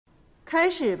开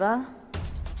始吧。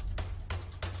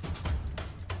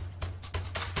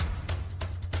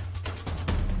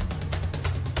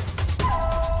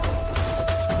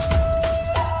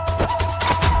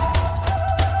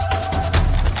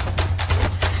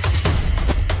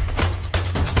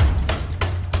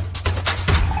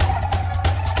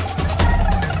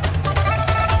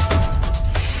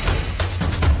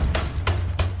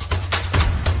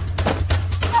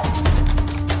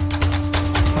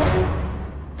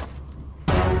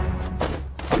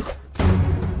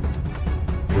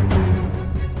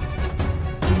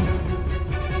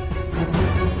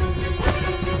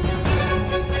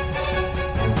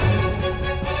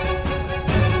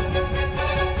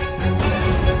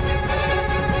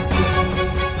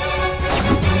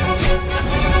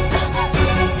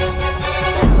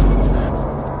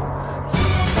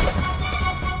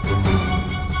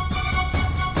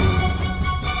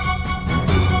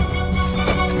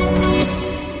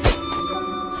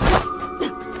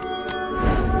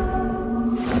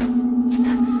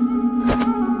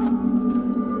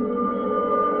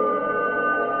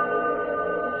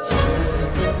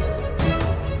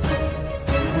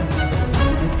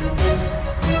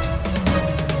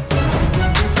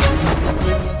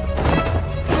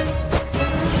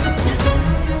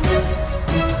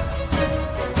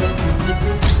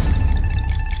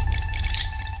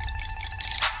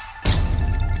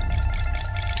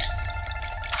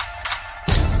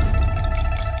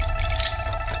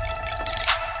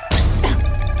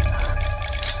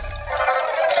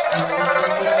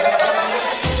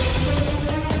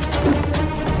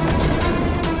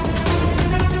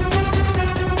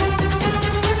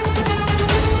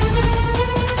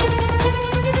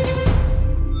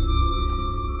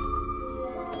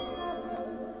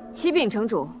启禀城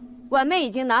主，婉妹已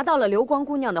经拿到了流光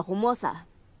姑娘的红魔伞。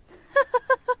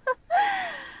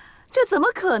这怎么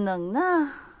可能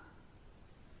呢？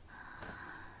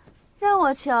让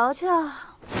我瞧瞧。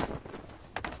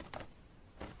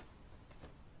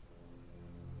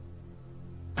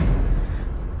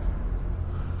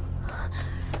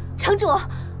城主，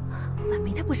婉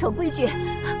妹她不守规矩，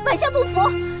晚下不服，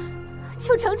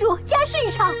求城主加试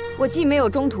一场。我既没有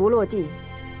中途落地，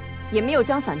也没有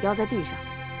将伞掉在地上，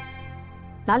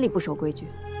哪里不守规矩？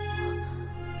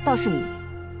倒是你，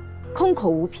空口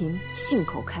无凭，信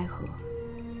口开河，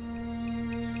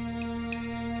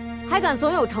还敢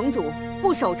怂恿城主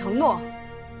不守承诺，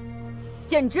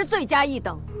简直罪加一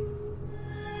等。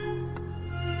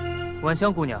婉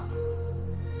香姑娘，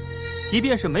即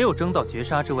便是没有争到绝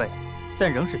杀之位，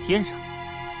但仍是天杀，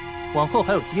往后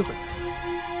还有机会。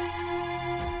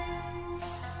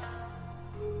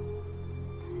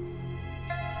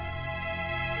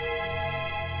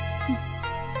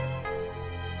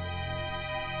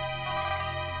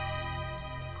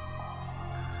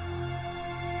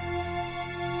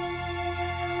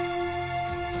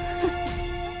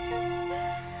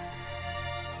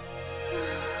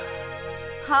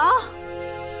好，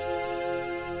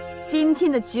今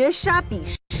天的绝杀比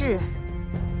试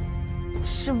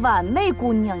是婉妹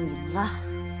姑娘赢了。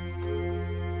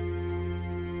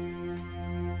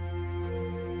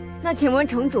那请问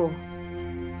城主，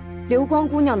流光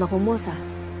姑娘的红魔伞，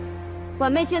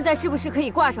婉妹现在是不是可以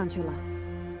挂上去了？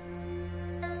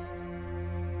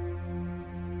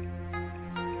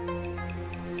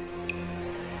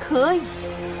可以。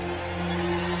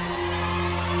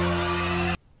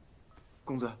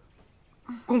公子，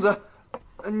公子，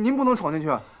您不能闯进去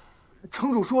啊！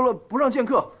城主说了不让见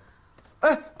客。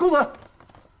哎，公子，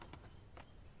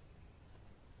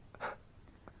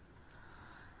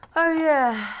二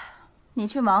月，你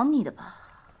去忙你的吧。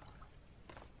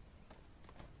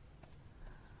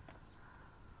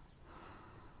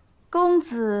公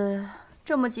子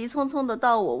这么急匆匆的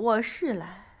到我卧室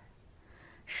来，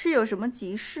是有什么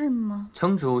急事吗？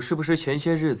城主是不是前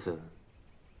些日子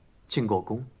进过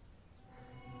宫？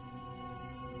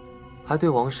还对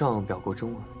王上表过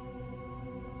忠啊？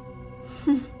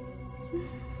哼，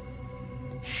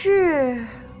是，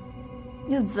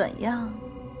又怎样？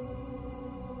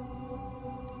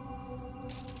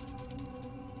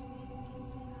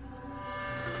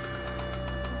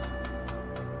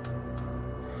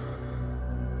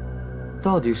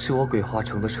到底是我鬼化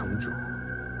城的城主，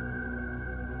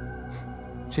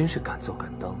真是敢做敢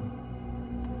当。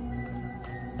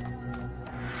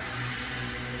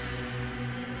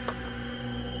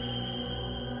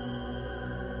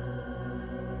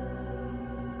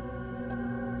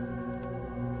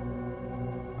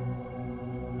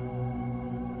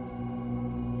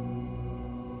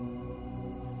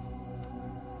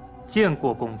见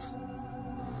过公子。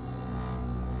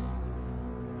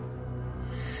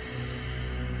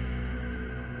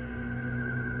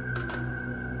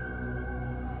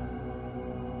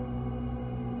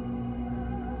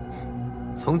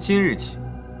从今日起，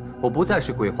我不再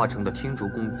是鬼化城的听竹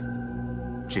公子，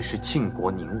只是晋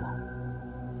国宁王。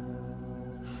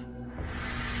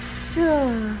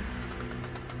这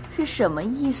是什么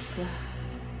意思？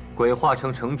鬼化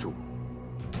城城主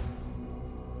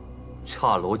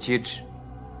刹罗接旨。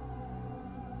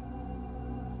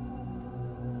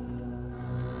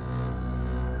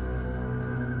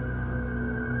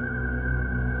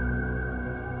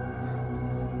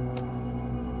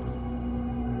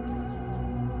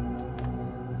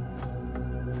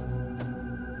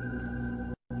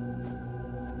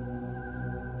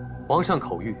皇上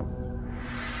口谕：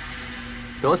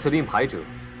得此令牌者，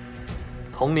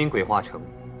统领鬼化城。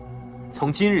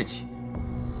从今日起，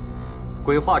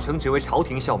鬼化城只为朝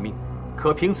廷效命，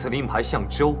可凭此令牌向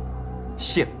州、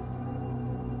县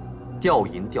调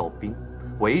银调兵，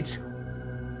违者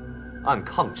按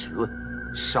抗旨论，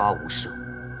杀无赦。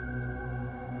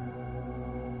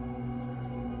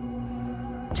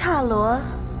刹罗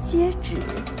接旨。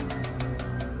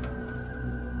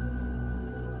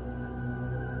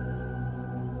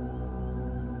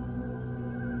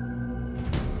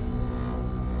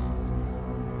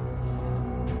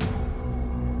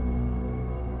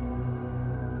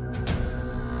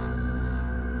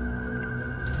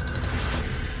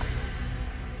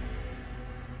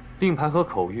令牌和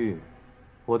口谕，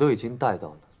我都已经带到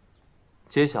了。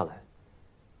接下来，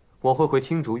我会回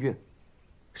听竹院，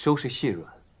收拾细软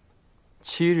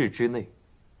，7日之内，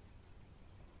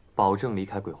保证离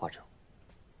开鬼化城。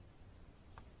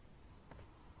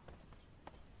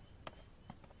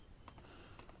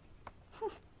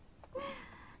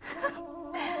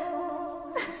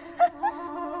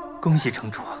恭喜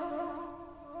城主。